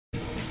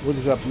What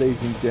is up,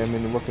 ladies and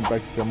gentlemen, and welcome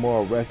back to some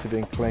more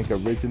Ratchet Clank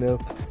Original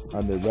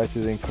on the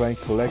Ratchet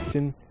Clank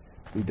collection.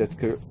 We just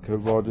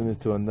careened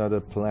into another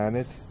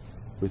planet,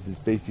 which is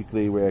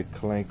basically where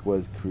Clank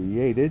was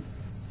created.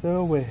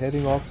 So we're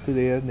heading off to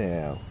there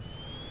now.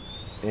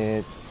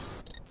 And,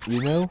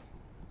 you know,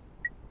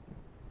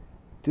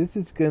 this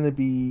is gonna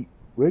be,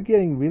 we're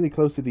getting really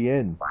close to the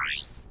end.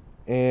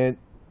 And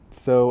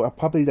so I'll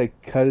probably like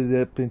cut it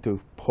up into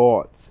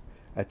parts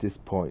at this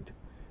point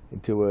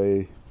until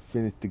I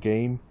finish the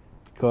game,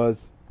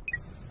 because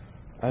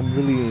I'm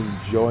really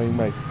enjoying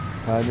my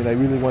time and I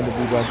really want to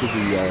move on to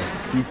the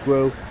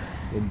sequel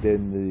and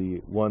then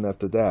the one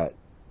after that.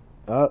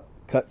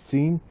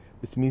 Cutscene,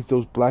 which means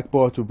those black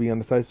bars will be on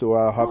the side, so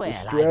I'll have to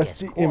stress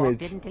the image.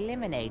 Didn't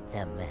eliminate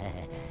them.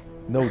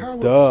 No, How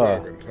duh.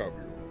 observant of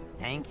you.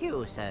 Thank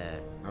you, sir.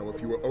 Now,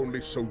 if you were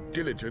only so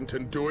diligent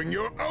in doing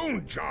your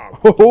own job.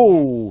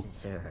 Oh,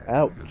 Sir.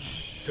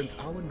 ouch. Since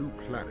our new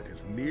planet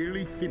is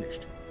nearly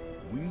finished,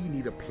 we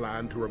need a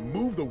plan to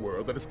remove the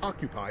world that is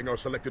occupying our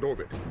selected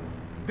orbit.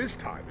 This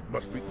time, it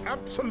must be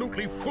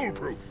absolutely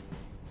foolproof.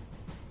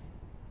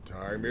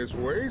 Time is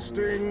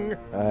wasting.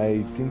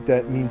 I think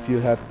that means you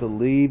have to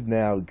leave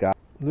now, guys.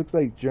 Looks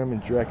like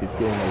German Drek is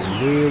getting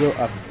a little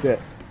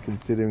upset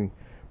considering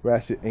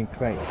Ratchet and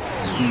Clank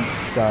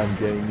keeps on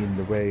getting in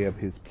the way of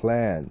his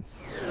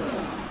plans.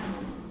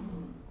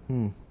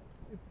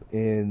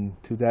 And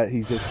to that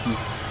he just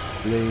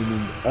keeps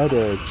blaming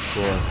others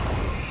for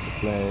the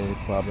plan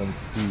problems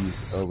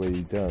he's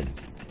already done.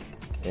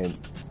 And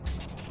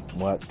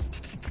what?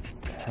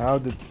 How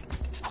did...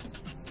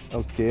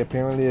 Okay,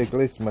 apparently a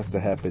glitch must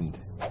have happened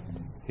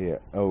here.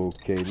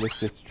 Okay, let's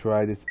just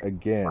try this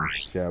again,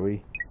 shall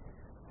we?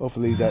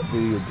 Hopefully that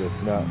video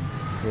does not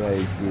play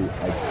through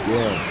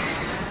again.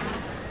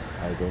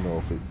 I don't know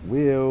if it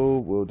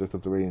will. We'll just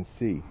have to wait and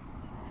see.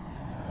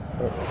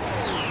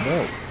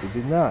 No, it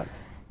did not.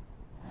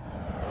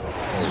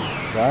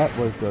 That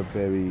was a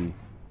very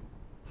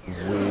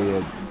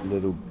weird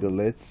little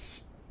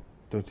glitch,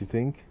 don't you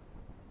think?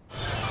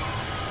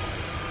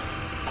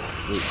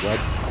 Wait, what?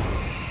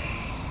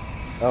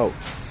 Oh,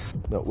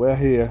 no, we're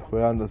here.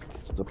 We're on the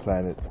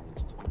planet.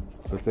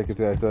 For a second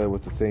there, I thought it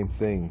was the same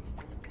thing.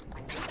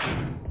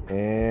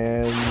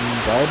 And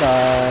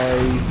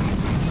bye-bye.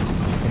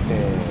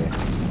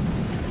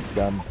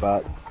 Dumb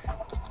butts.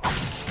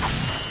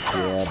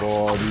 Grab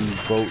all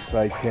these boats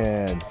I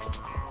can.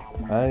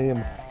 I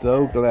am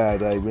so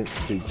glad I went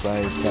to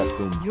find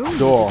Captain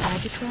Dorf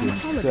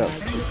himself.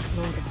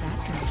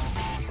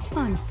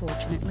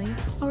 Unfortunately,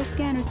 our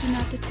scanners do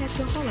not detect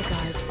a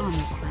hologuise on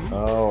this planet.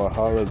 Oh, a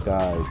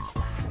hologuise.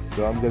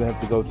 So I'm gonna have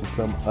to go to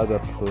some other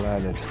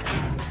planet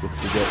just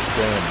to get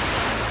them.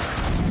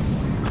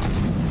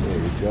 There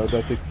we go,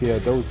 that took care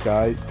of those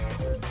guys.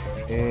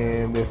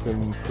 And there's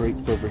some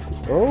crates over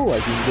here. Oh, I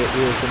can get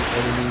rid of some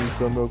enemies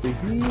from over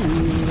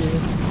here.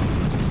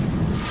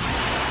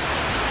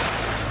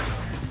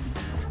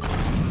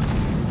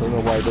 Don't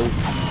know why those...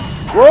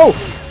 Whoa!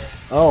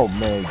 Oh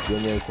man,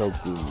 goodness, oh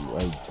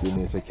my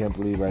goodness, I can't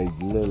believe I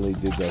literally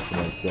did that to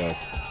myself.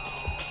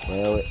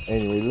 Well,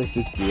 anyway, let's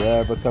just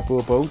grab a couple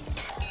of boats.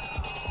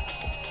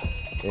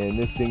 And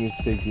this thing is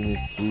taking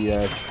its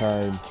sweet-ass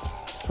time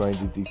trying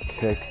to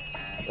detect...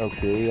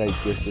 Okay, I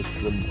guess there's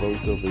some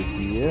boats over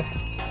here.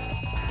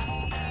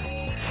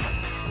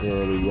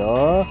 There we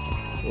are.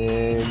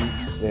 And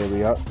there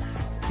we are.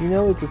 You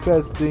know, it's a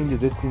sad thing that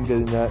this thing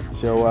did not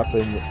show up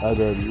in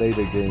other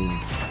later games.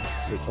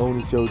 It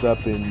only shows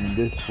up in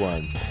this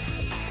one.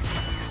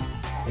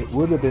 It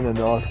would have been an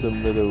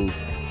awesome little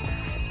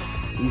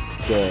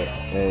Easter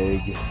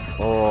egg.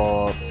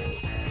 Or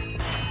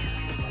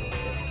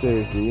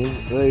seriously,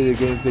 in later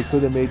games they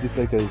could have made this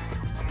like a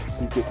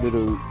secret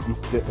little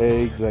Easter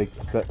egg, like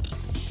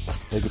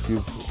if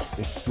you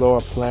explore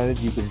a planet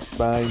you can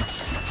find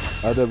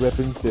other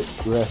weapons that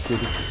Ratchet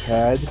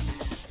had.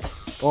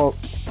 Or,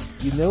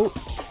 you know,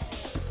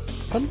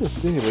 come to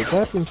think of it,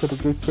 that brings up a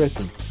good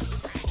question.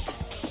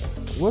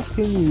 What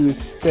can you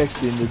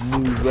expect in the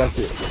new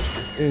Ratchet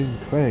and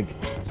Clank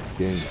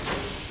game?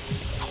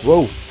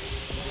 Whoa!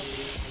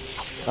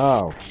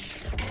 Oh,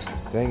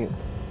 dang it!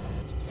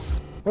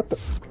 What the?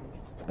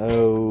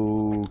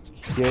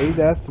 Okay,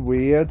 that's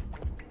weird.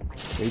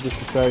 They just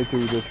decided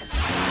to just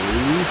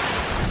leave.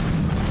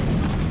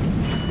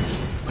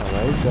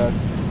 Alright, that's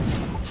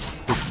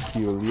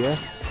peculiar.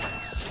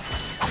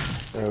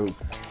 Oh,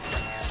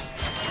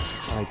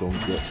 I don't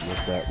get what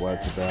that was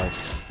about.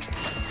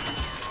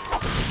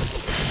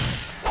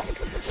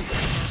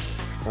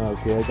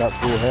 Okay, I got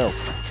full health.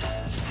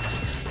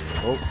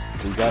 Oh,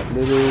 we got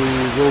little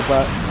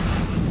robot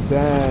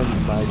sand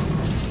mines.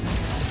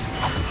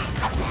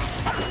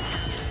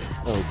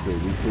 Okay,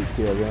 we take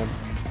care of them.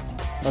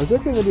 Is there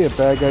going to be a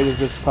bad guy that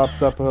just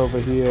pops up over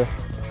here?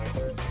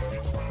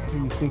 Who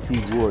do you think he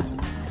would?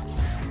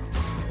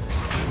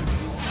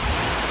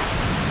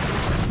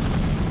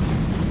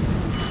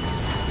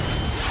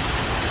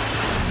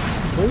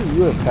 What are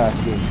you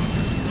attacking?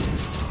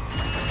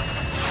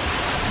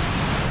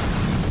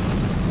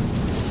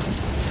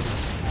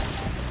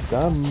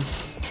 Dumb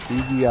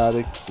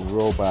idiotic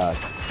robots.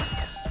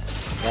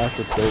 That's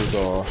what those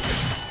are.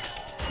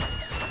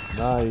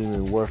 Not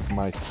even worth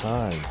my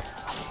time.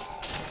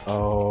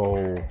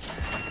 Oh,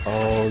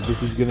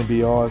 this is gonna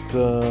be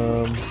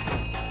awesome.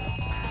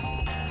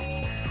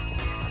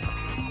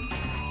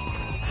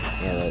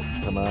 Alright,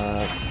 come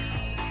on.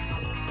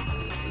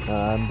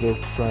 I'm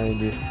just trying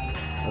to...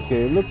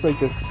 Okay, it looks like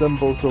there's some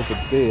boats over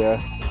there,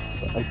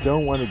 but I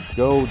don't want to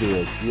go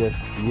there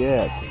just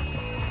yet.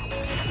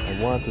 I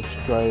want to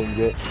try and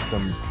get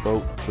some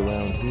boats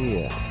around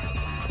here.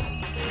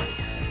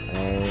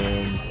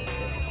 And...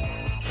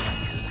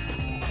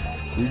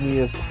 give me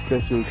a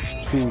special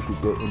tool to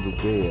get into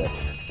there.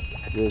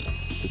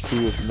 The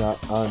tool is not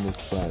on this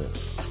planet.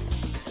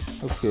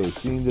 Okay,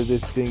 seeing that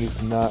this thing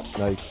is not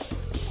like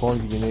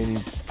pointing in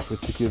any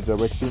particular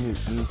direction,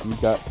 it means we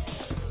got...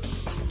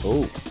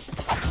 Oh.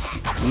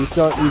 You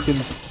thought you can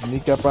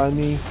sneak up on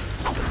me?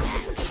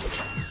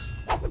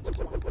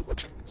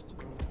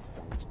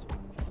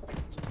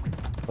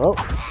 Oh.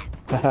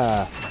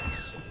 Haha.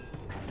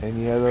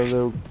 Any other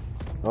little...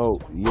 Oh,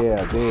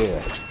 yeah,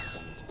 there.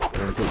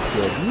 Gonna take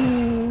care of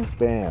you.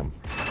 Bam.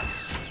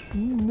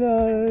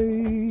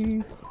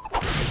 Nice.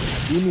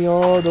 Give me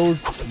all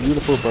those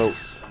beautiful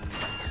boats.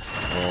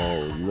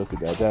 Oh, look at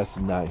that. That's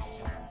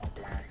nice.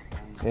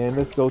 And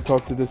let's go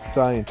talk to this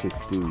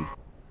scientist dude.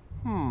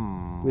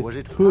 Was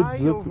it high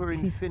over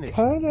infinity?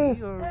 Kinda.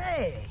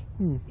 Hey,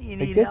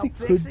 I guess it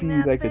could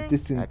be like a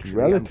distant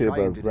relative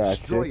of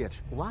Ratchet.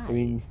 Why? I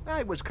mean,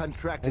 I was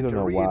contracted I don't to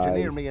know why.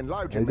 re-engineer me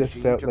enlarger I just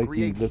machine felt to like he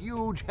create looked,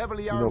 huge,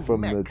 heavily you know, armed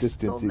from the mechs.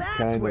 distance, So it that's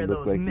kind of where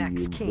looked those like he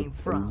mechs came looked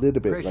a from.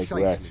 little bit like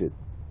Precisely. Ratchet.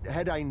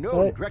 Had I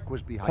known But Drek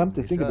was behind come to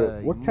this, think of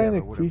it, what kind never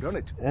of would have done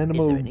it.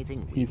 animal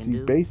anything we is can he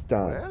do? based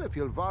on? Well, if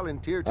you'll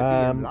volunteer to be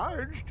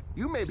enlarged,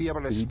 you may be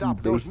able to Could he be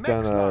stop those based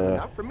mechs on long a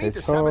enough for me to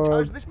hedgehog?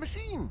 sabotage this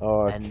machine.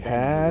 Or a And then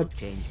cat?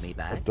 you'll change me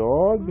back. A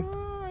dog?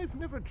 I've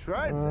never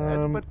tried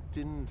that, but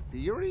in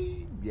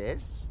theory,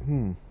 yes.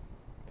 Let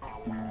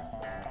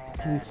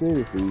me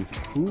seriously,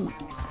 who?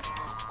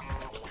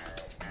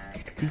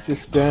 He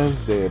just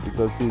stands there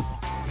because his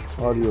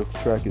audio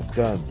track is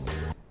done.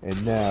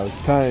 And now it's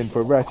time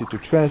for Ratchet to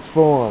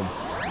transform.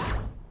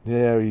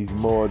 There he's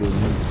more than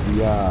meets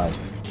the eye.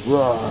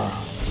 Rawr!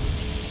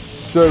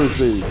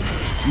 Seriously,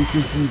 you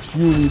think these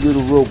puny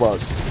little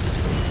robots?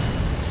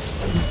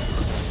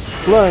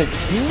 Clank,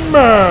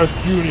 smash,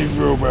 puny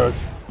robots!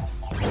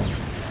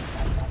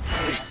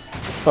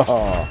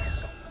 Haha.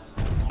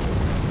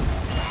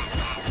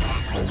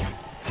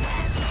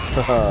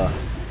 Haha.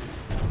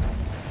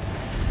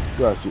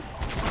 Ratchet.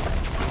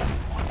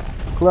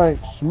 Clank,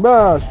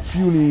 smash,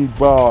 puny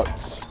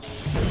bots!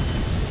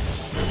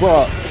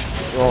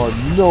 Bots are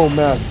no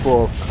match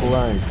for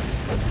Clank.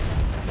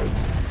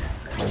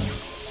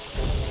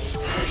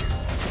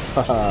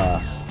 Haha.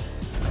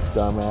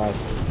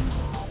 Dumbass.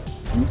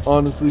 You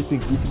honestly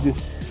think you can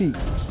defeat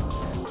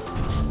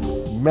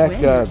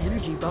Mecha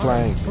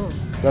Clank?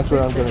 That's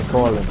what I'm gonna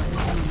call him.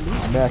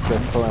 Mecha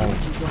Clank.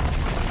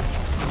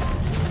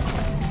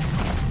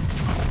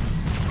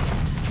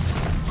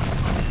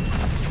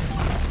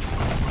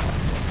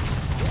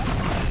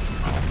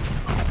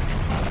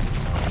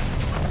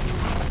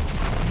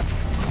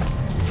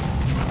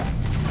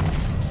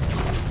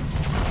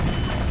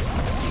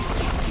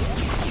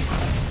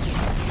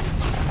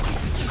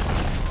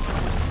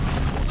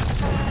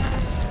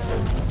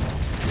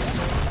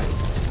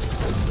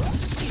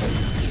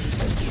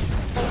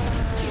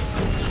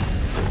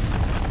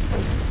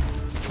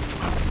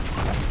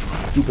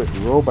 Stupid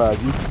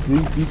robot, you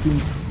think you can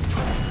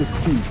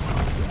defeat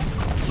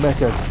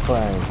Mecha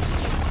Clank?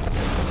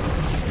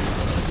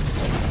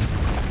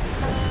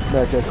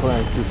 Mecha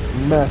Clank is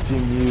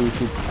smashing you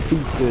to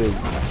pieces.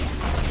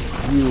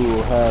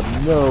 You have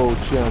no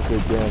chance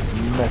against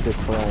Mecha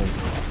Clank.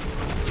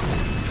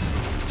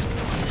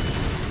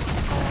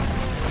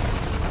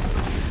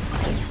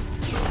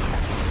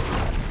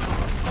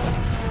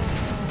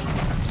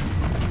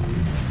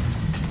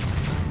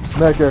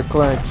 Mecha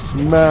Clank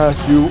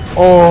smash you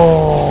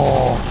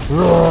all!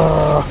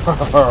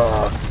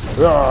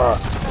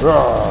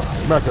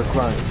 Mecha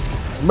Clank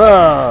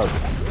smash!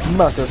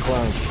 Mecha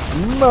Clank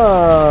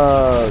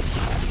smash!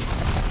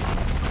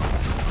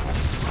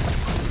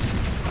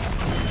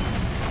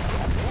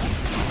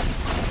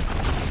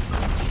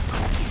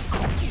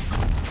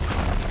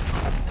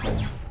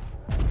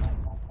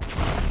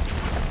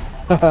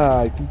 Haha,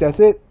 I think that's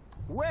it.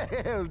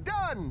 Well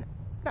done!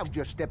 Now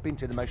just step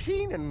into the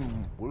machine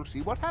and we'll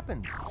see what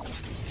happens.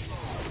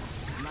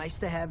 Nice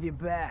to have you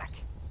back,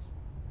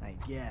 I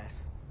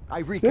guess.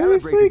 I've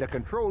Seriously? recalibrated the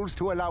controls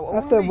to allow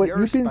After only what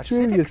your you've been through,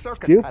 specific you're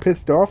circuit still pattern.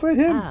 pissed off at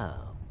him? Oh,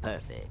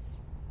 perfect.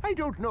 I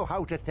don't know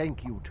how to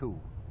thank you two.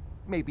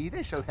 Maybe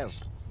this'll help.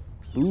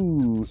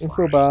 Ooh,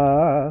 info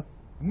bar.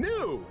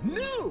 New!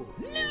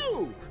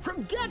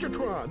 From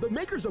Gadgetron, the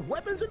makers of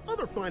weapons and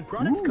other fine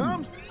products,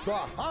 comes the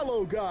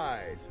Hollow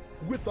Guys.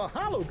 With the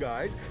Hollow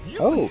Guys, you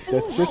can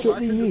fool that's just what robots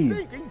we into need.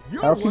 thinking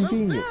you're How one of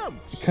convenient. them.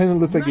 It kind of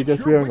looks like you're Match just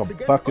your wearing wits a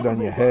against bucket other on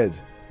your head.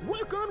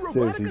 robots. Work on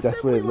Seriously,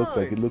 that's what it looks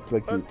like. It looks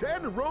like you...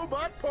 Attend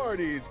robot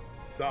parties.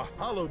 The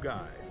Hollow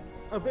Guys.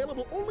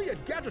 Available only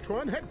at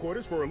Gadgetron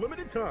headquarters for a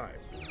limited time.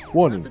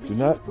 Warning, do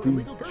not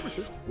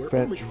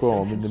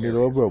transform in the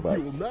middle of robots.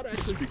 You will not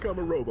actually become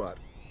a robot.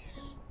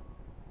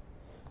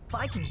 If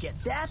I can get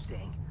that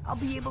thing, I'll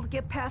be able to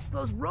get past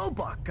those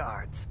robot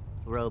guards.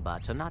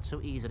 Robots are not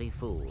so easily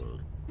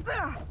fooled.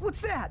 Ah,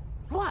 what's that?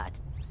 What?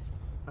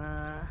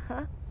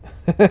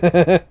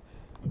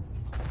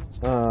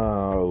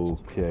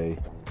 Okay.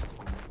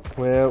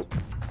 Well,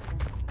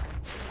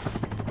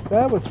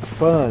 that was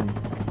fun,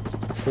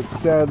 but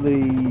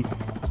sadly,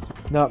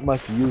 not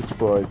much use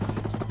for it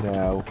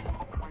now.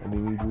 I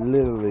mean, we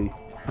literally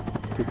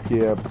took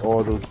care of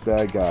all those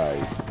bad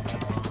guys.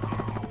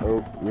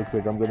 Oh, looks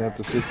like I'm gonna have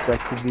to switch back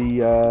to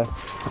the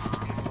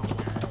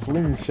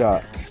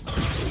slingshot.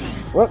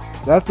 What?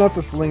 That's not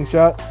the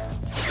slingshot.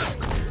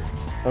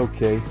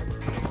 Okay.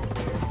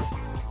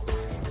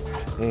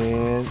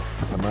 And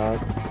come on.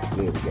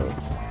 There we go.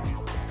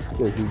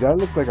 Seriously, that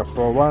looks like a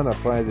piranha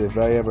plant if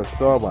I ever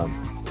saw one.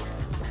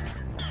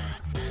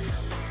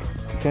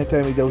 You can't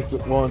tell me those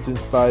weren't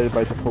inspired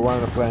by the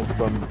piranha plants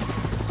from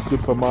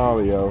Super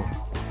Mario.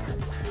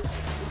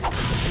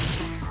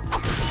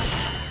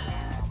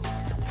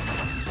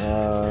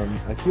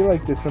 I feel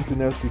like there's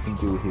something else we can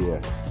do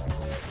here.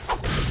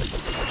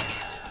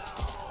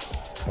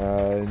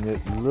 And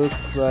it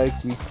looks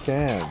like we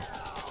can.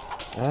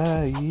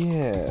 Ah,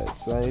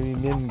 yes, I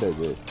remember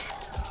this.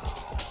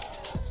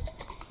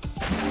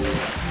 Now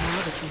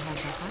that you have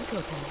the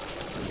hydro pack,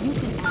 you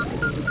can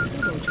activate its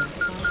turbojets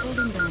by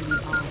holding down the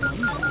R1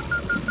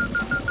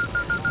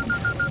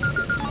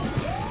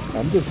 button.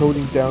 I'm just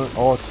holding down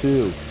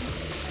R2.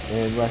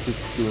 And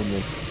Ratchet's doing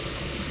this.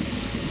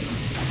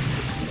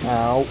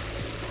 Ow.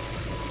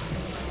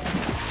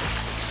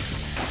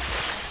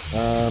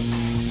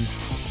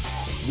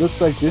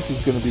 Looks like this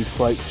is going to be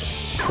quite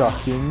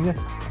shocking.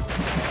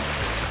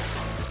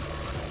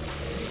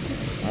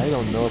 I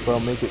don't know if I'll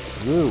make it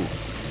through.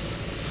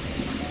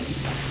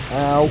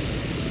 Ow.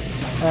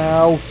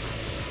 Ow.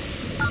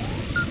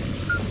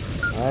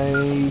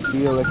 I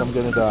feel like I'm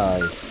going to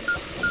die.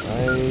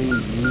 I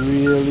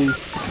really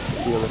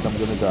feel like I'm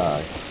going to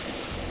die.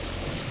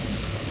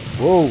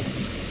 Whoa.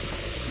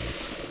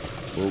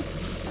 Whoa.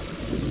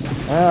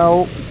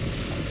 Ow.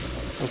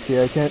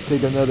 Okay, I can't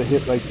take another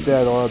hit like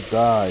that or I'll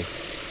die.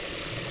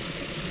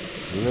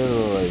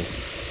 Literally.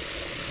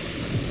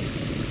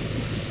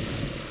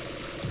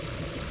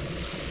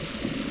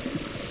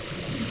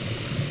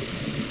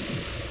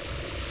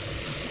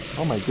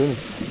 Oh my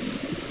goodness.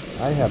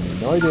 I have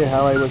no idea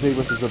how I was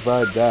able to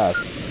survive that.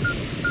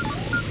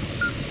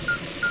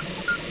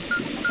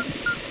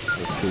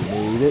 Okay,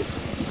 made it.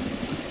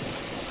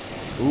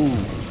 Ooh,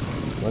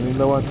 running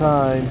low on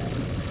time.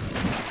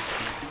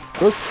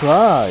 First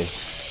try.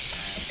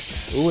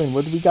 Ooh, and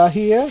what do we got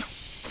here?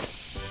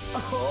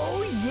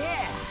 Oh,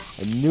 yeah!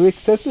 A new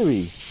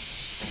accessory.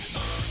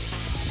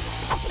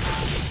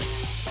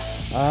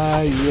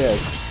 Ah, yes.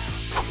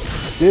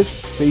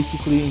 This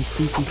basically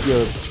increases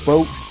your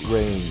boat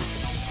range,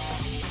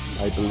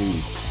 I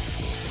believe.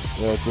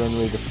 That's one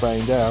way to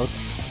find out.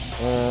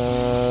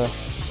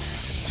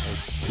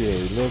 Okay,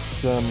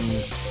 let's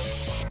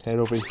head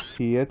over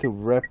here to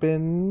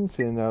weapons,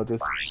 and I'll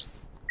just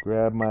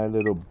grab my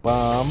little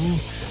bomb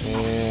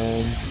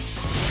and...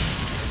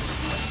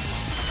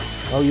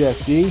 Oh yeah,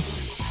 see?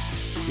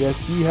 Yeah,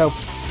 see how...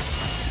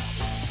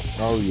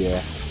 Oh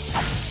yeah.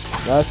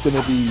 That's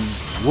gonna be...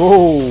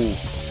 Whoa!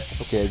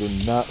 Okay, I do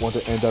not want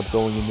to end up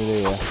going in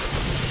the air.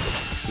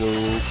 So,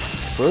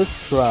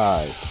 first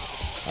try.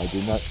 I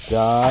did not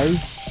die,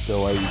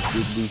 so I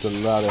did lose a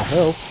lot of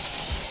health.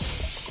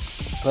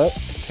 But,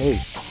 hey.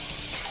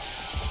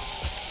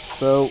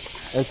 So,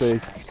 as I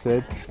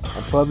said,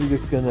 I'm probably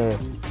just gonna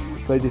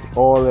play this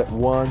all at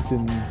once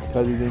and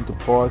cut it into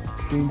parts.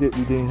 Seeing that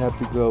we didn't have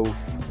to go...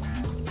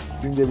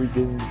 Seeing that we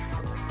didn't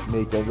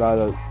make a lot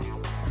of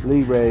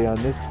leeway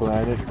on this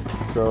planet,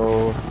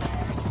 so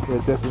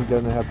we're definitely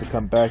gonna have to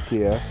come back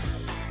here.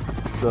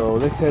 So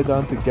let's head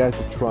on to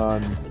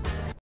Gadgetron